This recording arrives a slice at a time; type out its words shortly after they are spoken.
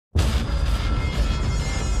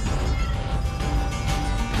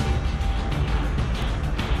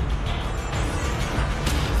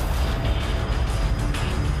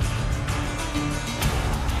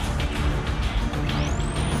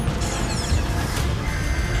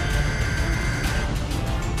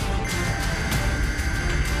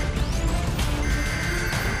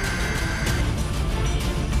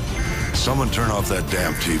Someone turn off that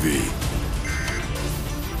damn TV.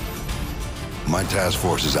 My task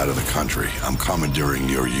force is out of the country. I'm commandeering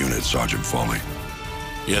your unit, Sergeant Foley.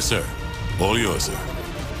 Yes, sir. All yours, sir.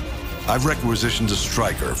 I've requisitioned a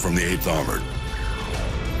striker from the 8th Armored.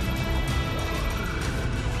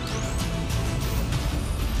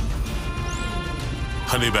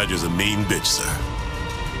 Honey Badger's a mean bitch,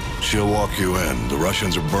 sir. She'll walk you in. The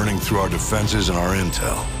Russians are burning through our defenses and our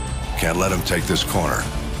intel. Can't let them take this corner.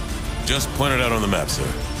 Just point it out on the map, sir.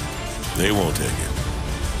 They won't take it.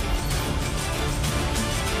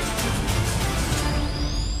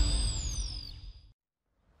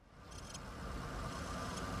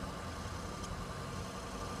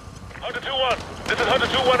 Hunter 2-1. This is Hunter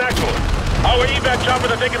 2-1 actual. Our evac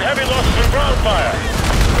choppers are taking heavy losses from ground fire.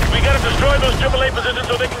 We gotta destroy those AAA positions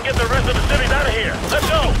so they can get the rest of the cities out of here. Let's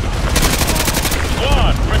go!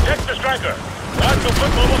 Squad, protect the striker. Watch the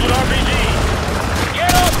foot mobiles with RPG.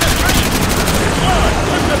 Get off the street! Squad,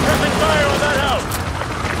 put the pressing fire on that house.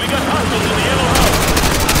 We got hostiles in the yellow house.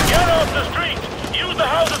 Get off the street! Use the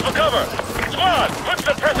houses for cover. Squad, put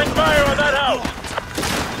the pressing fire on that house.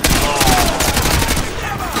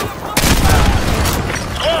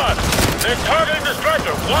 Squad, they're targeting the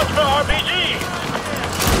striker. Watch for RPGs.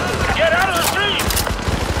 Get out of the street!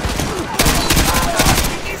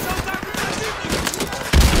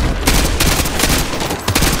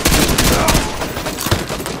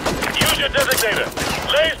 Use your designator.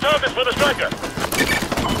 Lays targets for the striker.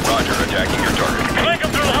 Roger, attacking your target. Flank him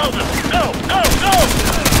through the houses. Go, go, go!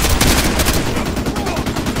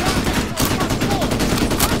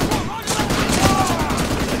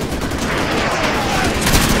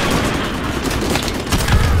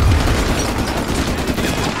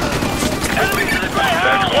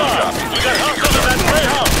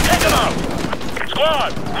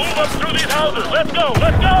 Squad, move up through these houses. Let's go,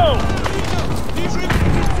 let's go!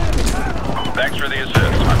 Thanks for the assist,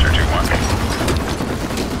 Hunter 2-1.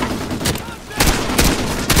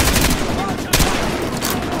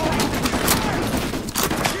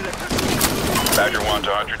 Badger 1 to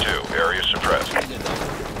Hunter 2. Area suppressed.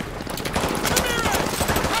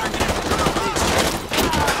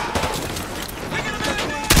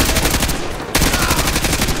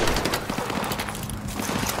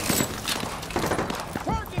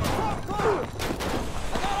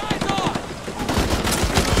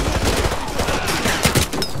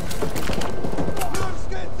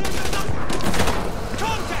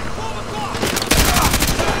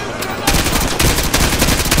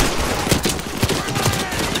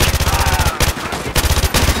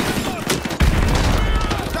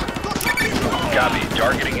 Copy.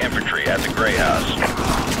 Targeting infantry at the Gray House.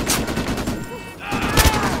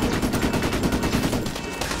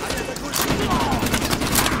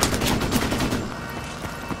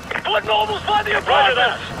 Foot mobiles by the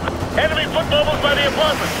apartments! Enemy foot mobiles by the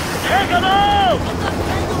apartments! Take them out!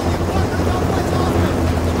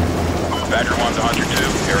 Badger 1 to Hunter 2.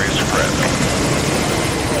 Area suppressed.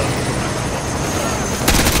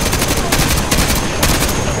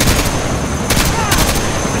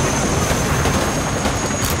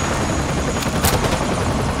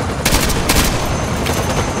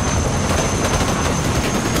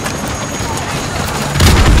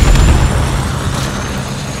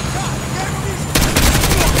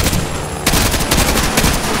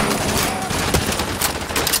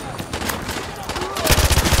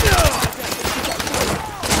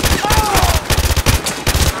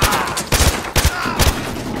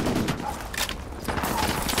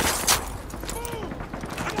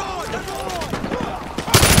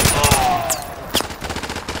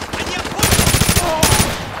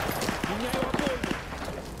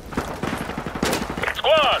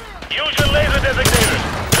 Use your laser designators.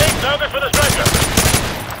 Take target for the striker.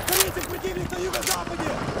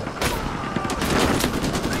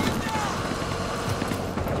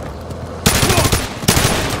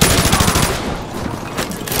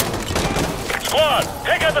 Squad,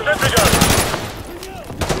 take out the sentry gun.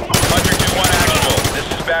 Hunter 2-1 actual. This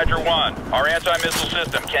is Badger 1. Our anti-missile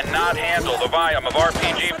system cannot handle the volume of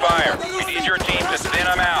RPG fire. We need your team to thin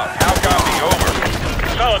them out. How copy? Over.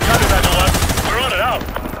 Solid copy, Badger 1. We're on it out.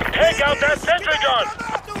 Take out that sentry gun!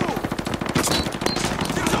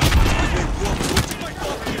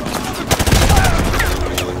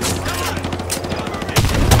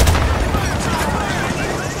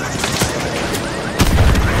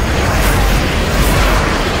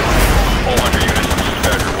 All Hunter units, this is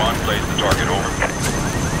Badger 1. Place the target over.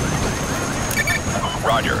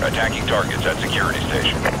 Roger, attacking targets at security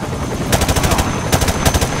station.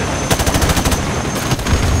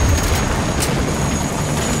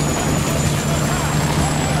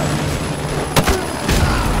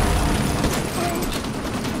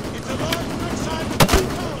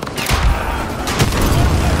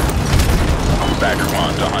 Badger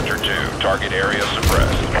 1 to Hunter 2. Target area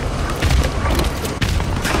suppressed.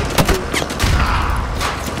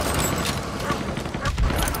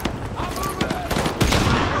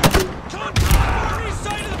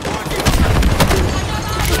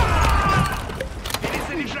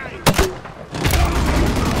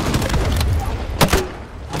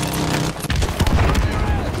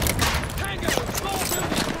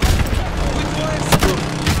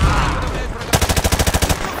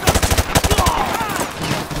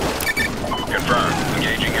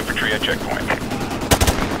 Checkpoint.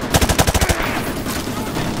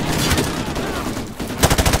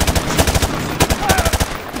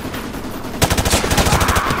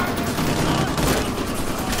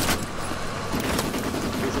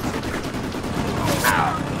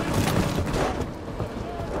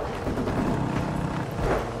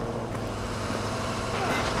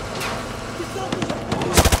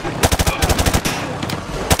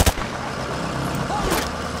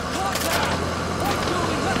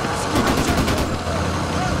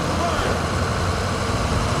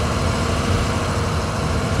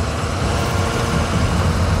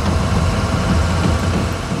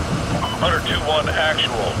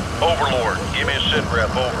 Actual. Overlord, give me a sit rep,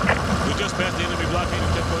 over. We just passed the enemy blockade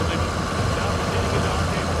and checkpoint limit. Now proceeding into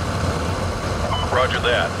arcade. Roger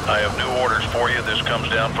that. I have new orders for you. This comes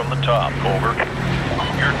down from the top, over.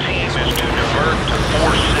 Your team is to divert to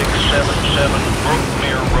 4677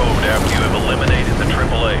 Brookmere Road after you have eliminated the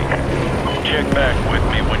AAA. Check back with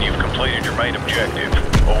me when you've completed your main objective.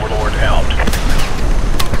 Overlord out.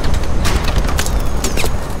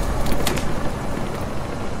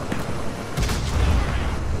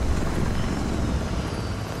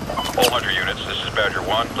 All Hunter units, this is Badger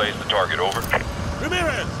 1. Blaze the target, over.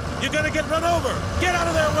 Ramirez, you're gonna get run over! Get out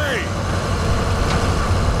of their way!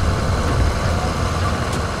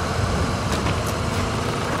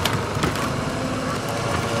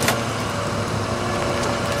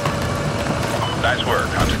 Nice work,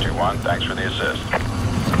 Hunter 2-1. Thanks for the assist.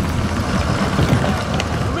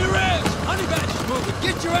 Ramirez! Honey Badger's moving!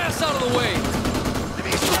 Get your ass out of the way!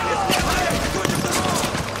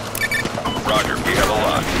 Roger, we have a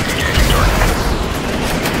lock. Engaging target.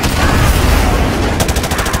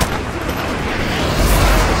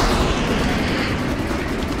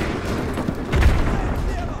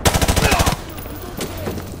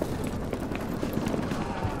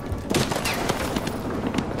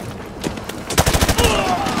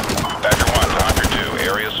 Badger 1 to Hunter 2.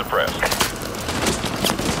 Area suppressed.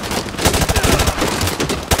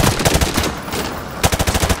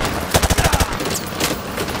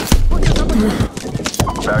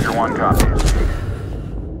 Badger 1 copies.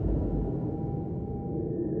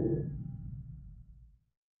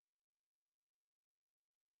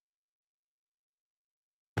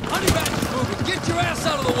 Honey Badger's moving! Get your ass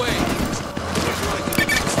out of the way!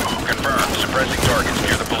 Confirmed. Suppressing targets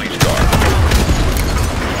near the police car.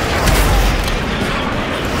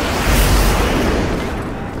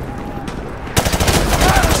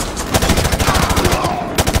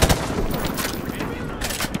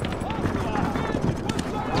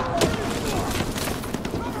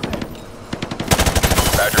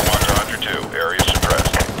 Badger 1 to Hunter 2. Area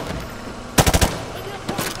suppressed.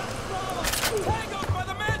 Tango's by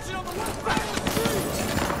the mansion on the west side of the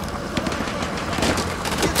street!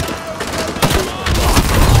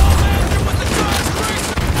 Mansion with the giant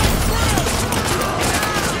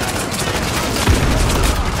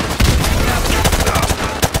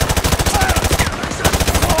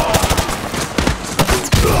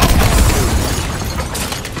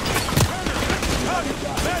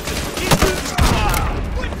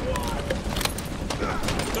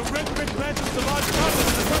The red brick mansions the large content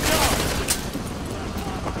in the front yard!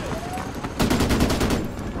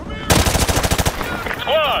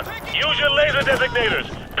 Squad, use your laser designators.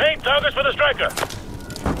 Paint targets for the striker.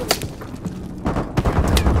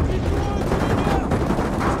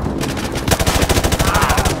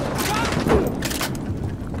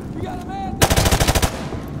 We got a man!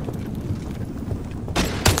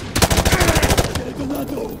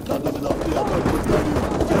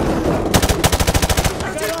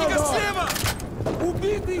 Противника слева!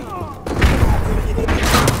 Убитый!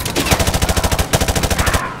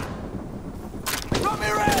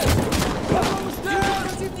 Рамирес!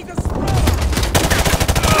 Противника справа!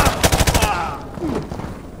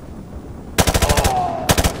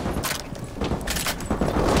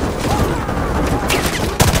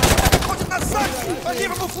 Ходит на санкции по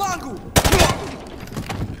левому флангу!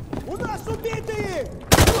 У нас убитые!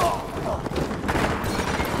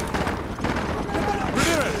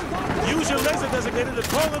 Ramirez, use your laser designator to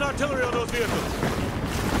call in artillery on those vehicles.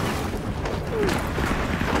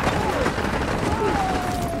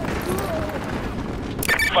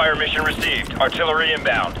 fire mission received. Artillery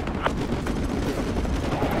inbound.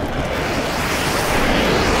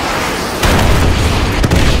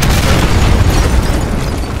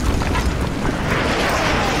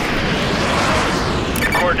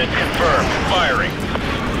 Coordinates confirmed. Firing.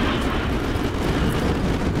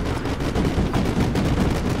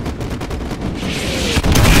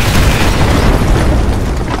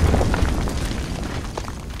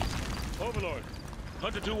 Overlord,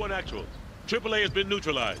 Hunter 2-1 actual. AAA has been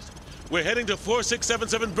neutralized. We're heading to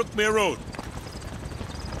 4677 Brookmere Road.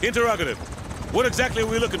 Interrogative. What exactly are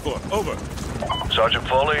we looking for? Over. Sergeant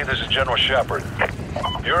Foley, this is General Shepard.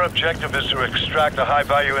 Your objective is to extract a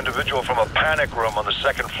high-value individual from a panic room on the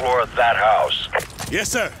second floor of that house.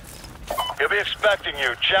 Yes, sir. He'll be expecting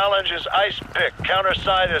you. Challenge is Ice Pick.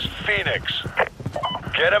 Counterside is Phoenix.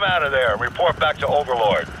 Get him out of there and report back to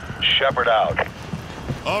Overlord. Shepard out.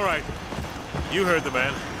 All right. You heard the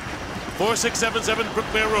man. 4677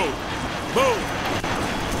 Brookmere Road. Move!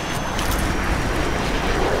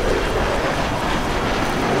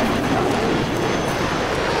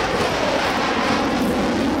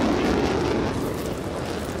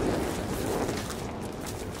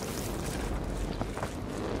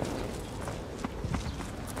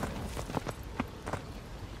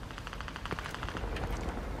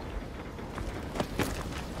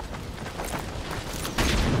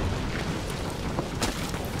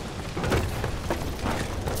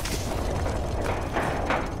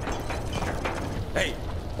 Hey,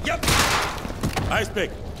 yep. Ice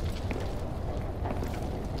pick.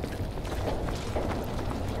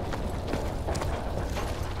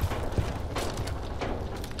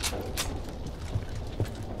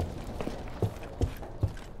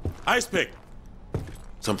 Ice pick.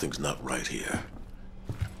 Something's not right here.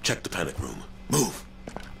 Check the panic room. Move!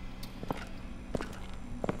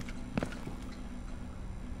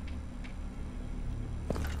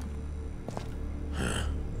 Huh.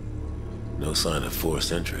 No sign of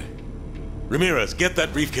forced entry. Ramirez, get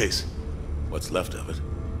that briefcase. What's left of it?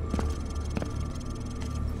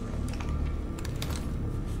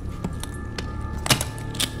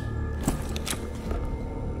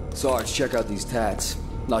 Sarge, check out these tats.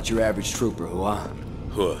 Not your average trooper, huh?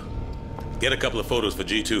 Huh. Get a couple of photos for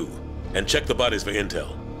G2, and check the bodies for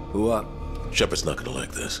intel. Who up? Shepard's not gonna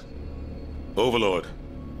like this. Overlord,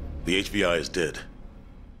 the HBI is dead.